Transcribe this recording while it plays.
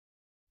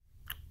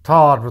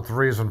Todd with the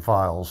reason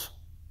files.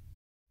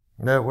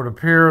 It would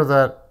appear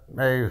that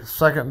a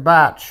second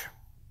batch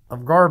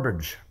of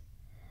garbage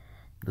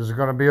is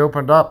going to be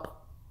opened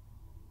up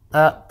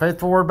at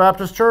Faithful Word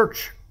Baptist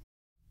Church.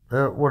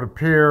 It would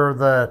appear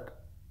that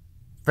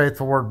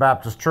Faithful Word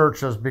Baptist Church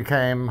has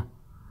become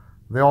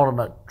the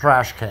ultimate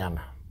trash can.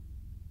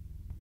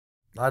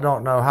 I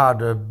don't know how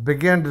to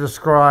begin to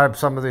describe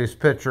some of these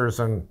pictures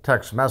and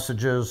text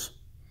messages.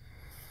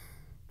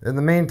 In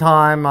the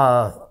meantime,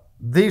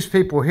 these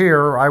people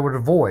here I would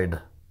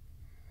avoid.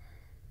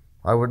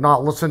 I would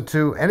not listen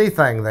to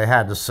anything they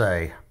had to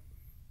say.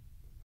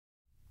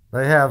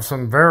 They have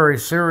some very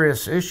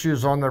serious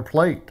issues on their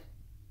plate.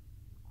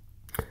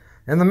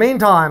 In the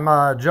meantime,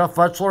 Jeff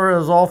Utzler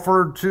has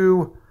offered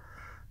to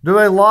do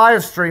a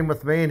live stream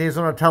with me, and he's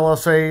going to tell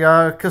us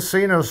a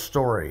casino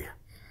story.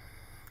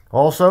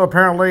 Also,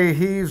 apparently,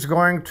 he's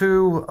going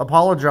to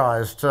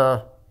apologize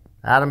to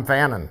Adam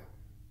Fannin.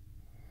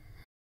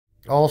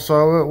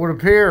 Also, it would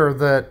appear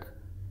that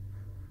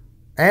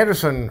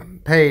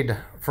Anderson paid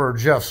for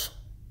Jeff's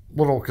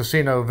little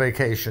casino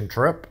vacation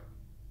trip.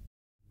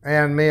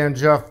 And me and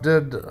Jeff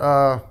did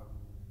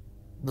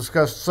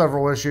discuss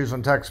several issues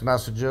in text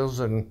messages,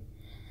 and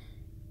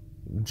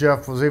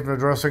Jeff was even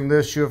addressing the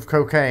issue of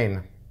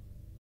cocaine.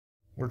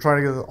 We're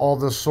trying to get all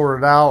this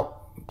sorted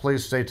out.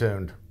 Please stay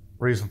tuned.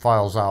 Reason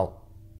Files out.